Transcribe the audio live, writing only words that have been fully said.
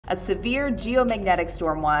a severe geomagnetic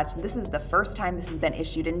storm watch. This is the first time this has been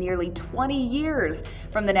issued in nearly 20 years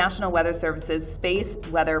from the National Weather Service's Space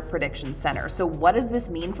Weather Prediction Center. So what does this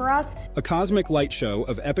mean for us? A cosmic light show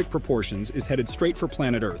of epic proportions is headed straight for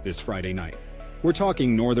planet Earth this Friday night. We're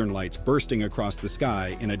talking northern lights bursting across the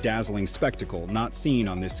sky in a dazzling spectacle not seen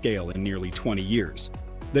on this scale in nearly 20 years.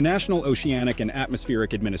 The National Oceanic and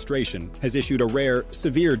Atmospheric Administration has issued a rare,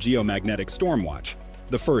 severe geomagnetic storm watch,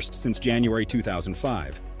 the first since January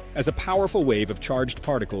 2005, as a powerful wave of charged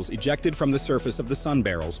particles ejected from the surface of the sun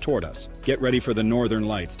barrels toward us. Get ready for the northern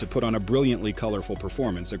lights to put on a brilliantly colorful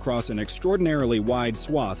performance across an extraordinarily wide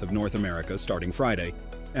swath of North America starting Friday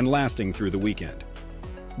and lasting through the weekend.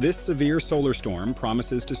 This severe solar storm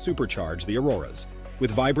promises to supercharge the auroras,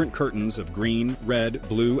 with vibrant curtains of green, red,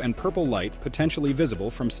 blue, and purple light potentially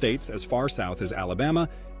visible from states as far south as Alabama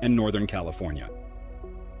and Northern California.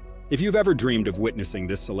 If you've ever dreamed of witnessing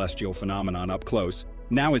this celestial phenomenon up close,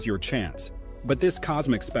 now is your chance. But this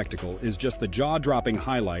cosmic spectacle is just the jaw-dropping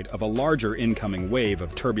highlight of a larger incoming wave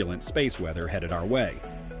of turbulent space weather headed our way.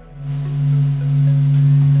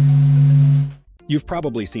 You've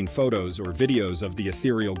probably seen photos or videos of the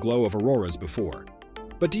ethereal glow of auroras before.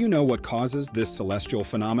 But do you know what causes this celestial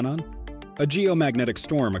phenomenon? A geomagnetic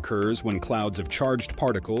storm occurs when clouds of charged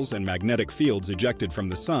particles and magnetic fields ejected from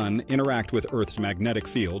the sun interact with Earth's magnetic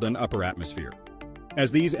field and upper atmosphere. As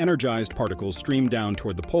these energized particles stream down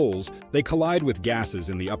toward the poles, they collide with gases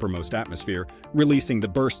in the uppermost atmosphere, releasing the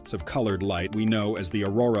bursts of colored light we know as the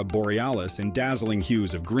aurora borealis in dazzling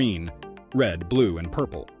hues of green, red, blue, and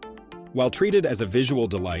purple. While treated as a visual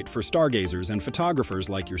delight for stargazers and photographers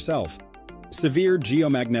like yourself, severe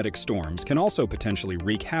geomagnetic storms can also potentially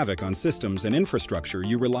wreak havoc on systems and infrastructure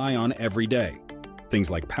you rely on every day. Things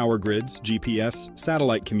like power grids, GPS,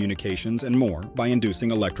 satellite communications, and more by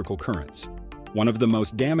inducing electrical currents. One of the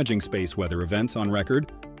most damaging space weather events on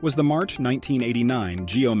record was the March 1989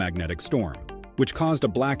 geomagnetic storm, which caused a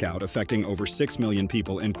blackout affecting over 6 million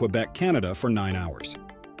people in Quebec, Canada for 9 hours.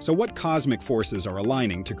 So what cosmic forces are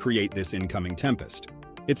aligning to create this incoming tempest?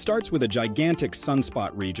 It starts with a gigantic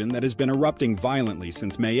sunspot region that has been erupting violently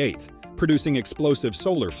since May 8th, producing explosive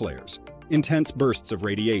solar flares, intense bursts of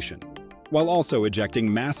radiation, while also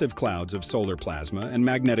ejecting massive clouds of solar plasma and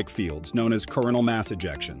magnetic fields known as coronal mass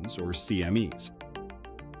ejections, or CMEs.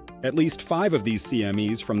 At least 5 of these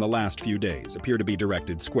CMEs from the last few days appear to be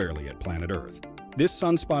directed squarely at planet Earth. This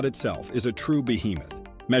sunspot itself is a true behemoth,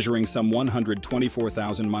 measuring some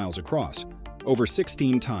 124,000 miles across, over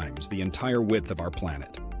 16 times the entire width of our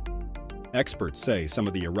planet. Experts say some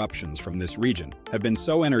of the eruptions from this region have been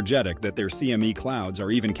so energetic that their CME clouds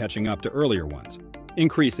are even catching up to earlier ones,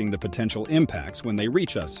 increasing the potential impacts when they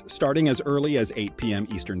reach us starting as early as 8 p.m.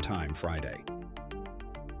 Eastern Time Friday.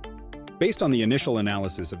 Based on the initial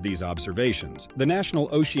analysis of these observations, the National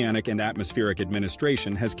Oceanic and Atmospheric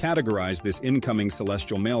Administration has categorized this incoming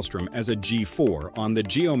celestial maelstrom as a G4 on the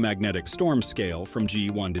geomagnetic storm scale from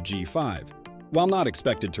G1 to G5. While not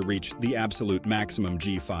expected to reach the absolute maximum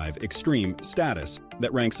G5 extreme status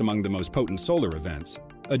that ranks among the most potent solar events,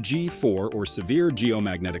 a G4 or severe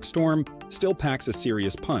geomagnetic storm still packs a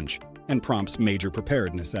serious punch and prompts major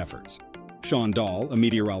preparedness efforts. Sean Dahl, a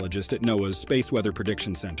meteorologist at NOAA's Space Weather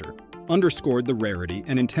Prediction Center, underscored the rarity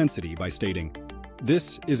and intensity by stating,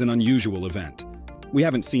 "This is an unusual event. We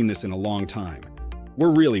haven't seen this in a long time.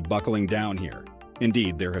 We're really buckling down here."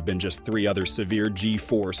 Indeed, there have been just 3 other severe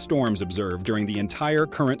G4 storms observed during the entire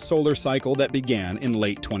current solar cycle that began in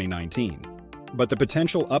late 2019. But the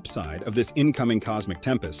potential upside of this incoming cosmic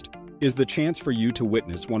tempest is the chance for you to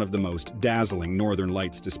witness one of the most dazzling northern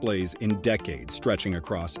lights displays in decades, stretching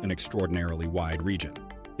across an extraordinarily wide region.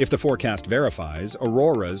 If the forecast verifies,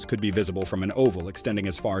 auroras could be visible from an oval extending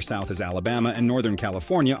as far south as Alabama and Northern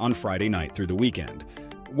California on Friday night through the weekend.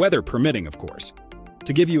 Weather permitting, of course.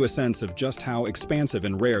 To give you a sense of just how expansive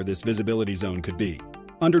and rare this visibility zone could be,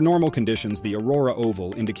 under normal conditions, the Aurora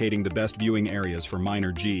Oval indicating the best viewing areas for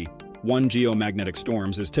minor G1 geomagnetic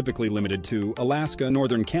storms is typically limited to Alaska,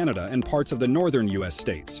 northern Canada, and parts of the northern U.S.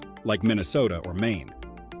 states, like Minnesota or Maine.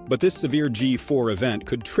 But this severe G4 event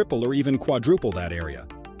could triple or even quadruple that area,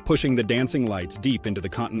 pushing the dancing lights deep into the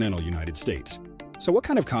continental United States. So what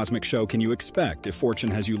kind of cosmic show can you expect if fortune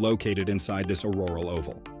has you located inside this auroral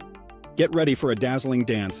oval? Get ready for a dazzling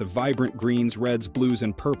dance of vibrant greens, reds, blues,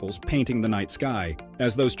 and purples painting the night sky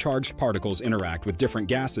as those charged particles interact with different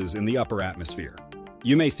gases in the upper atmosphere.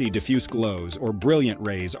 You may see diffuse glows or brilliant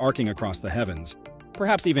rays arcing across the heavens,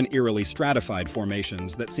 perhaps even eerily stratified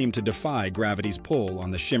formations that seem to defy gravity's pull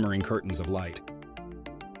on the shimmering curtains of light.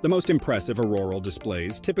 The most impressive auroral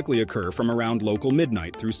displays typically occur from around local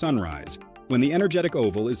midnight through sunrise, when the energetic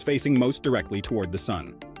oval is facing most directly toward the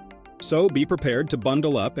sun. So be prepared to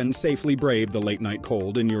bundle up and safely brave the late-night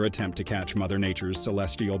cold in your attempt to catch Mother Nature's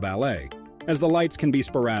celestial ballet, as the lights can be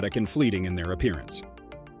sporadic and fleeting in their appearance.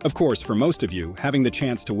 Of course, for most of you, having the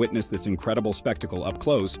chance to witness this incredible spectacle up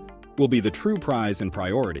close will be the true prize and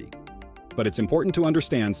priority. But it's important to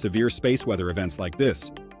understand severe space weather events like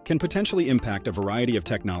this can potentially impact a variety of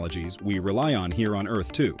technologies we rely on here on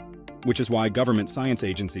Earth too, which is why government science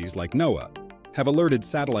agencies like NOAA have alerted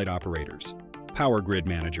satellite operators, power grid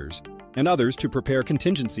managers, and others to prepare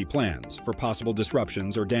contingency plans for possible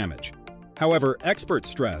disruptions or damage. However, experts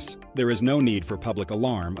stress there is no need for public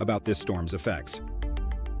alarm about this storm's effects.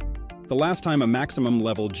 The last time a maximum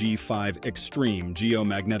level G5 extreme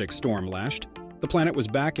geomagnetic storm lashed, the planet was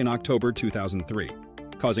back in October 2003,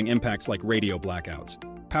 causing impacts like radio blackouts,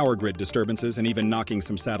 power grid disturbances, and even knocking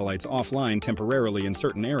some satellites offline temporarily in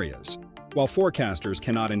certain areas. While forecasters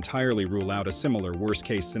cannot entirely rule out a similar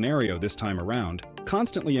worst-case scenario this time around,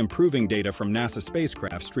 constantly improving data from NASA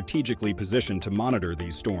spacecraft strategically positioned to monitor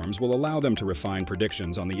these storms will allow them to refine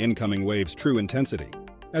predictions on the incoming wave's true intensity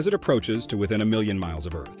as it approaches to within 1 million miles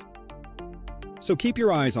of Earth. So keep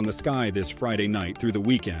your eyes on the sky this Friday night through the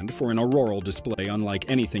weekend for an auroral display unlike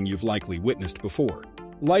anything you've likely witnessed before,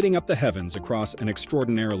 lighting up the heavens across an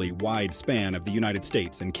extraordinarily wide span of the United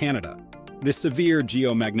States and Canada. This severe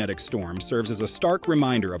geomagnetic storm serves as a stark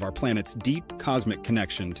reminder of our planet's deep cosmic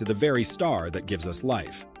connection to the very star that gives us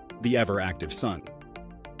life, the ever-active Sun.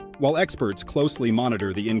 While experts closely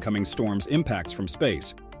monitor the incoming storm's impacts from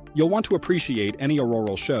space, you'll want to appreciate any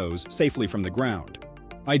auroral shows safely from the ground,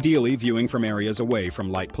 ideally viewing from areas away from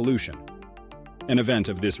light pollution. An event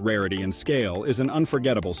of this rarity and scale is an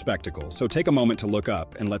unforgettable spectacle, so take a moment to look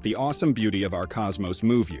up and let the awesome beauty of our cosmos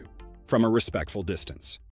move you from a respectful distance.